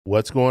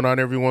What's going on,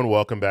 everyone?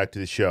 Welcome back to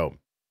the show.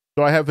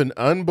 So I have an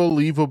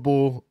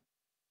unbelievable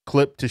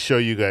clip to show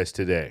you guys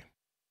today.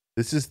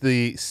 This is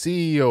the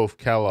CEO of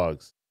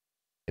Kellogg's,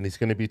 and he's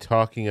going to be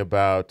talking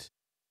about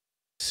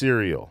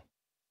cereal,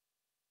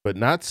 but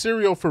not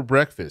cereal for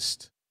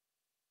breakfast,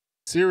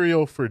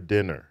 cereal for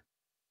dinner.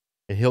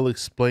 And he'll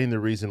explain the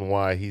reason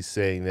why he's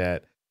saying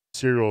that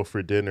cereal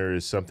for dinner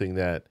is something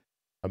that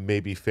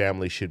maybe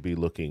family should be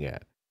looking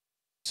at.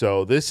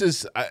 So this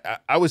is,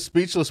 I was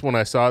speechless when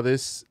I saw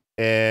this.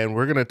 And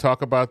we're going to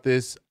talk about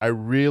this. I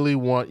really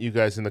want you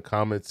guys in the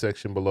comments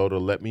section below to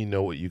let me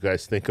know what you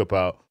guys think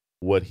about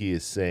what he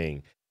is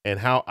saying and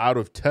how out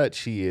of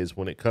touch he is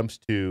when it comes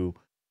to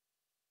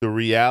the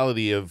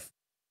reality of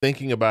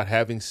thinking about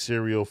having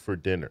cereal for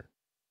dinner.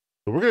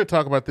 So we're going to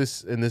talk about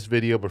this in this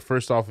video. But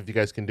first off, if you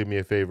guys can do me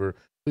a favor,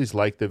 please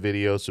like the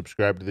video,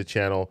 subscribe to the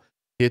channel,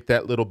 hit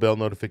that little bell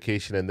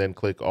notification, and then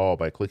click all.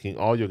 By clicking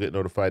all, you'll get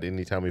notified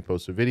anytime we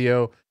post a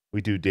video. We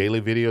do daily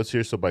videos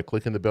here, so by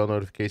clicking the bell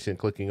notification and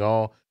clicking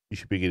all, you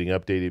should be getting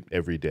updated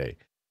every day.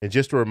 And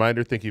just a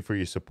reminder, thank you for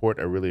your support.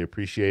 I really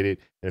appreciate it.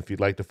 And if you'd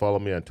like to follow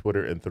me on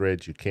Twitter and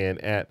Threads, you can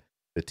at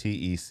the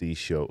TEC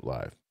Show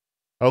Live.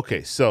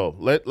 Okay, so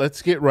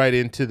let's get right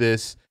into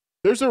this.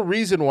 There's a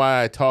reason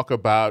why I talk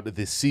about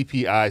the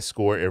CPI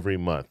score every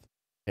month.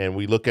 And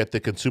we look at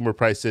the Consumer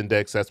Price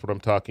Index. That's what I'm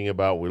talking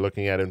about. We're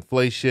looking at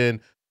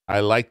inflation.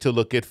 I like to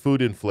look at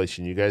food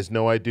inflation. You guys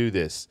know I do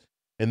this.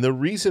 And the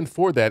reason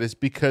for that is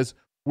because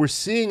we're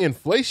seeing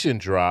inflation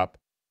drop,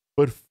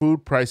 but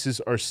food prices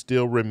are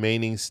still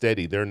remaining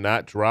steady. They're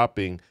not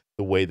dropping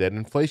the way that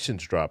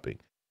inflation's dropping.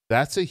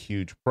 That's a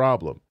huge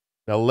problem.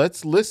 Now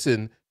let's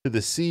listen to the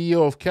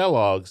CEO of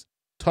Kellogg's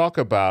talk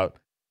about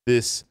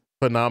this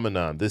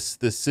phenomenon, this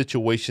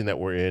situation that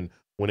we're in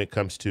when it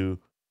comes to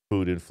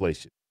food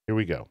inflation. Here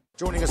we go.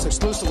 Joining us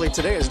exclusively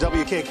today is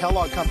WK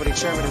Kellogg Company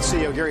Chairman and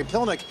CEO Gary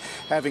Pilnick,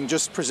 having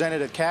just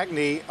presented at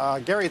CAGNY.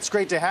 Gary, it's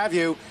great to have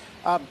you.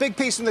 Big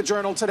piece in the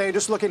Journal today,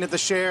 just looking at the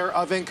share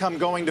of income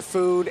going to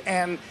food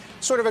and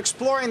sort of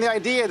exploring the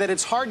idea that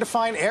it's hard to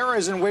find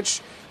areas in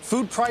which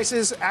food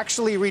prices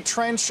actually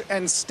retrench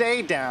and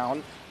stay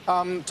down.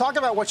 Talk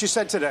about what you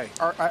said today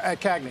at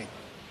CAGNY.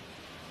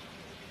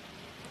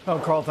 Well,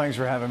 Carl, thanks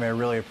for having me. I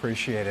really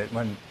appreciate it.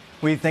 When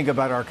we think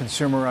about our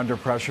consumer under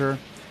pressure,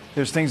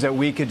 there's things that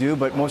we could do,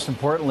 but most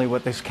importantly,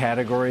 what this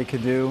category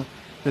could do.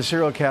 The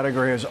cereal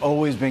category has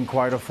always been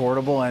quite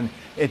affordable, and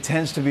it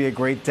tends to be a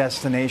great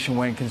destination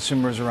when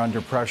consumers are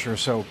under pressure.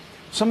 So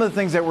some of the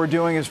things that we're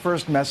doing is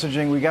first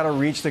messaging. We got to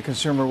reach the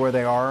consumer where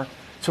they are.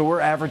 So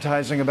we're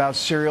advertising about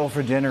cereal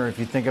for dinner. If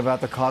you think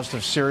about the cost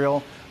of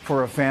cereal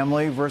for a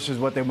family versus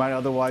what they might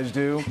otherwise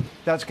do,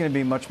 that's going to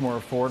be much more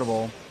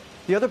affordable.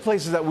 The other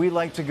places that we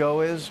like to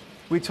go is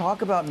we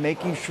talk about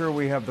making sure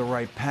we have the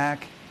right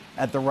pack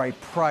at the right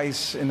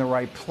price in the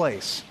right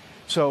place.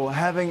 So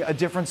having a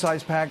different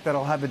size pack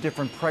that'll have a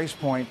different price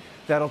point,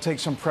 that'll take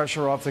some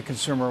pressure off the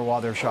consumer while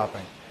they're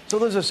shopping. So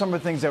those are some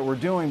of the things that we're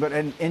doing. But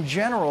in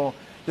general,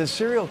 the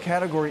cereal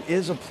category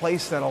is a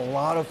place that a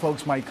lot of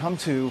folks might come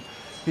to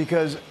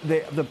because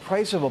the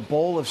price of a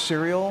bowl of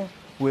cereal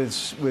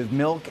with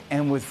milk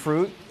and with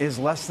fruit is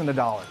less than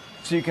 $1.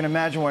 So you can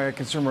imagine why a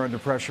consumer under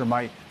pressure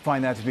might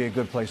find that to be a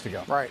good place to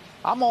go. Right.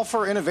 I'm all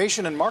for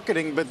innovation and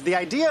marketing, but the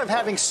idea of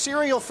having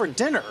cereal for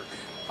dinner,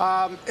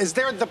 is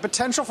there the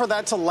potential for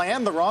that to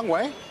land the wrong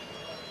way?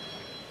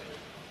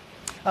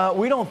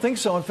 We don't think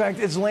so. In fact,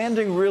 it's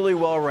landing really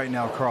well right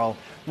now, Carl.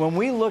 When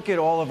we look at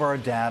all of our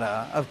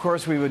data, of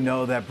course, we would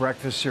know that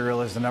breakfast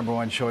cereal is the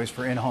 #1 choice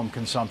for in-home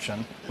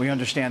consumption. We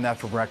understand that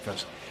for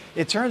breakfast.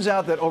 It turns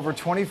out that over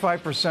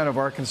 25% of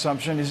our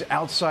consumption is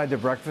outside the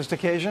breakfast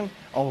occasion.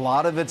 A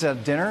lot of it's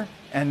at dinner,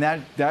 and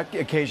that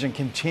occasion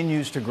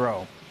continues to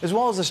grow, as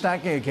well as the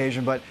snacking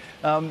occasion. But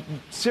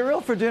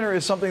cereal for dinner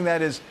is something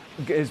that is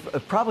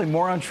probably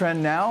more on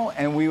trend now,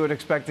 and we would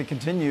expect to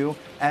continue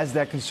as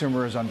that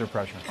consumer is under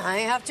pressure. I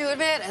have to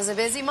admit, as a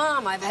busy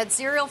mom, I've had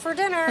cereal for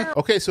dinner.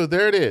 Okay, so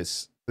there it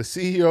is. The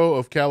CEO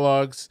of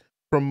Kellogg's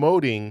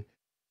promoting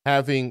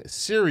having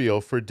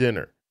cereal for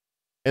dinner.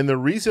 And the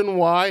reason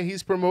why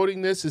he's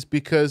promoting this is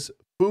because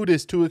food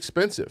is too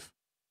expensive.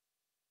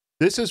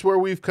 This is where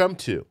we've come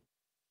to.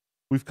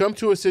 We've come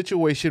to a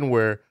situation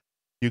where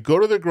you go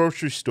to the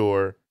grocery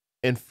store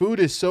and food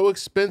is so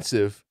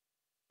expensive,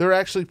 they're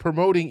actually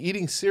promoting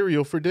eating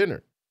cereal for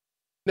dinner.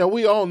 Now,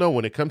 we all know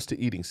when it comes to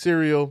eating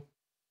cereal,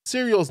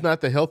 cereal is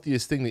not the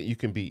healthiest thing that you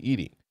can be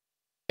eating.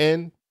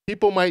 And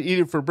people might eat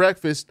it for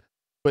breakfast,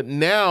 but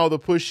now the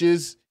push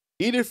is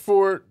eat it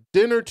for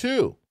dinner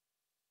too.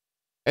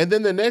 And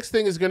then the next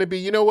thing is going to be,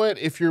 you know what?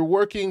 If you're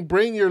working,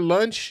 bring your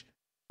lunch,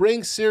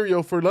 bring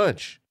cereal for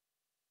lunch.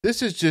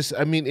 This is just,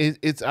 I mean,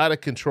 it's out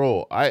of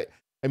control. I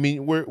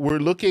mean, we're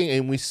looking,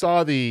 and we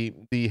saw the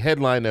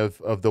headline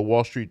of the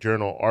Wall Street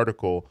Journal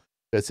article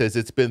that says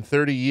it's been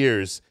 30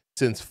 years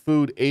since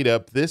food ate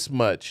up this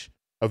much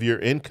of your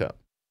income.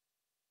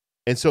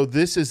 And so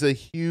this is a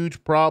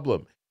huge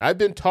problem. I've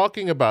been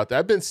talking about that.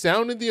 I've been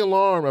sounding the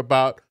alarm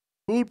about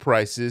food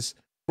prices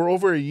for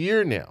over a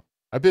year now.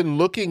 I've been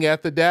looking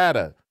at the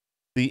data.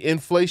 the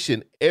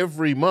inflation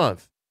every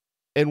month,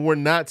 and we're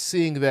not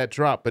seeing that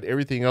drop, but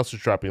everything else is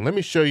dropping. Let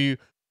me show you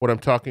what I'm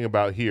talking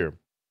about here.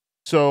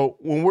 So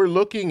when we're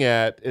looking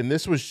at, and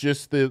this was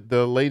just the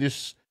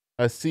latest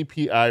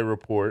CPI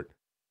report,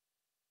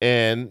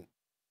 and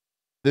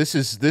this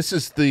is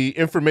the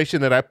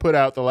information that I put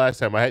out the last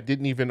time. I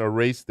didn't even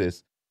erase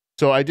this.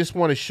 So I just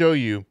want to show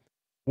you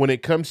when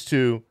it comes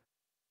to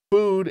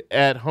food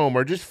at home,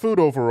 or just food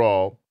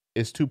overall,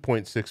 is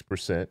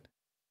 2.6%.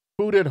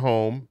 Food at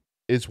home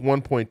is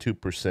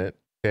 1.2%.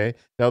 Okay.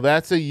 Now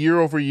that's a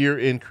year-over-year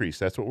increase.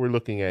 That's what we're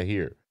looking at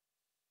here.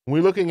 When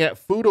we're looking at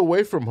food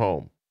away from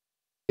home,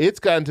 it's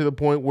gotten to the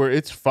point where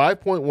it's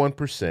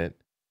 5.1%.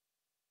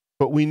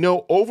 But we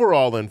know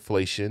overall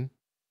inflation's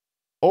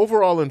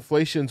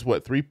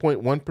what,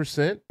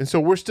 3.1%? And so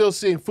we're still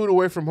seeing food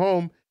away from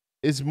home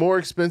is more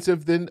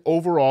expensive than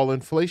overall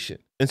inflation.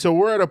 And so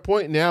we're at a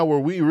point now where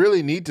we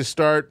really need to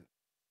start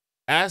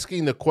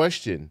asking the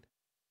question,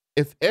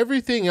 if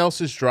everything else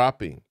is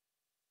dropping,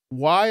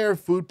 why are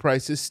food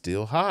prices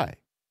still high?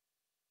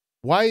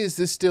 Why is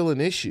this still an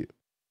issue?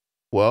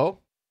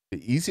 Well,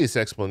 the easiest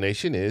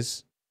explanation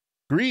is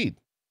greed,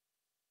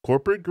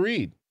 corporate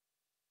greed.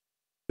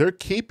 They're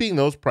keeping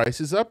those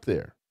prices up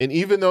there. And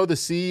even though the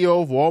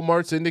CEO of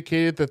Walmart's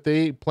indicated that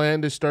they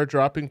plan to start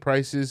dropping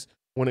prices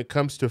when it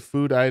comes to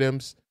food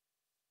items,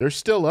 they're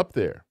still up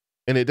there.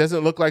 And it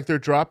doesn't look like they're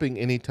dropping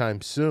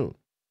anytime soon.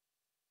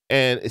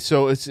 And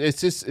so it's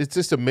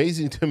just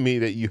amazing to me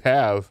that you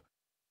have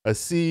a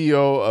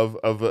CEO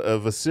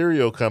of a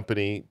cereal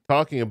company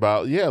talking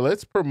about, yeah,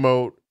 let's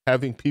promote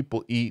having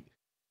people eat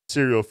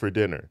cereal for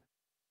dinner.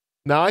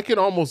 Now, I can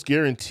almost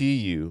guarantee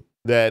you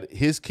that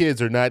his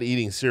kids are not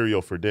eating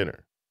cereal for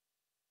dinner.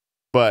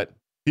 But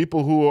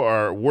people who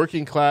are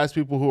working class,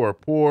 people who are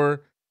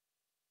poor,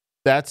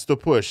 that's the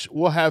push.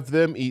 We'll have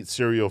them eat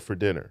cereal for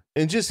dinner.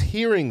 And just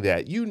hearing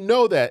that, you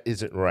know that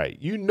isn't right.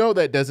 You know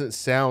that doesn't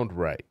sound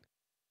right.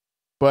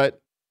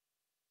 But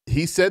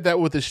he said that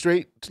with a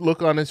straight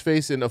look on his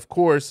face. And of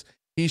course,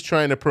 he's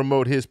trying to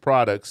promote his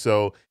product.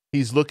 So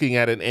he's looking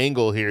at an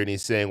angle here and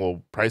he's saying,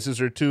 well,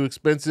 prices are too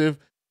expensive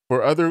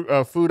for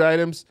other food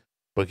items.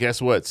 But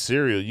guess what?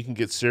 Cereal, you can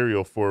get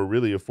cereal for a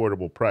really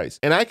affordable price.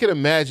 And I can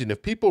imagine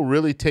if people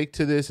really take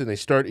to this and they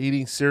start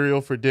eating cereal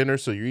for dinner,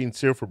 so you're eating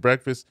cereal for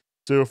breakfast,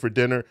 cereal for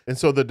dinner, and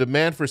so the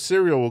demand for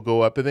cereal will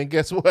go up. And then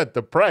guess what?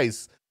 The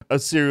price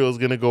of cereal is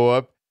going to go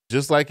up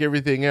just like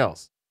everything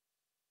else.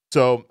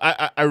 So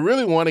I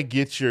really want to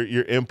get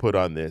your input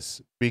on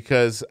this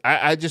because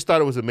I just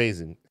thought it was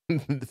amazing,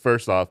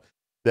 first off,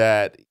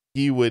 that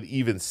he would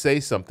even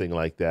say something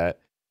like that.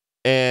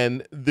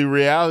 And the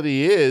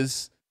reality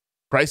is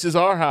prices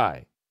are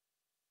high.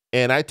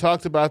 And I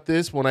talked about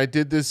this when I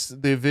did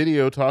the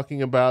video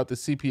talking about the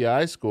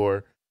CPI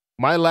score.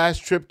 My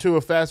last trip to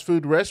a fast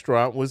food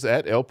restaurant was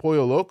at El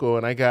Pollo Loco,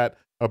 and I got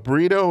a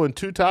burrito and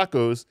 2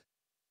 tacos.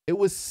 It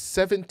was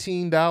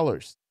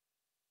 $17.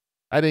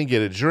 I didn't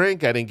get a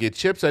drink. I didn't get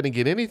chips. I didn't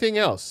get anything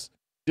else.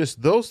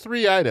 Just those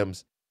 3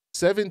 items,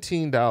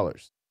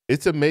 $17.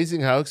 It's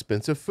amazing how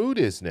expensive food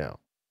is now.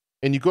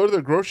 And you go to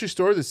the grocery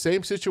store, the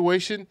same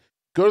situation.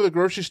 Go to the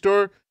grocery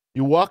store,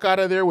 you walk out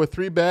of there with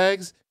 3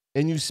 bags,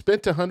 and you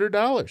spent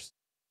 $100.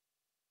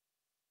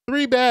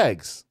 3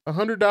 bags,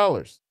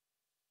 $100.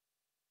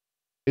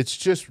 It's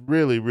just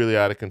really, really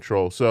out of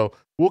control. So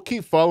we'll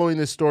keep following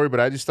this story, but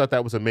I just thought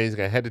that was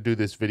amazing. I had to do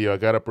this video. I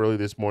got up early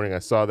this morning. I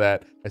saw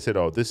that. I said,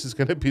 oh, this is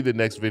going to be the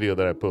next video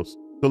that I post.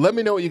 So let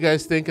me know what you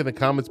guys think in the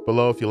comments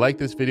below. If you like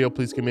this video,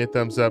 please give me a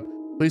thumbs up.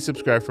 Please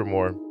subscribe for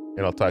more,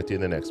 and I'll talk to you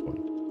in the next one.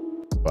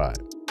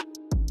 Bye.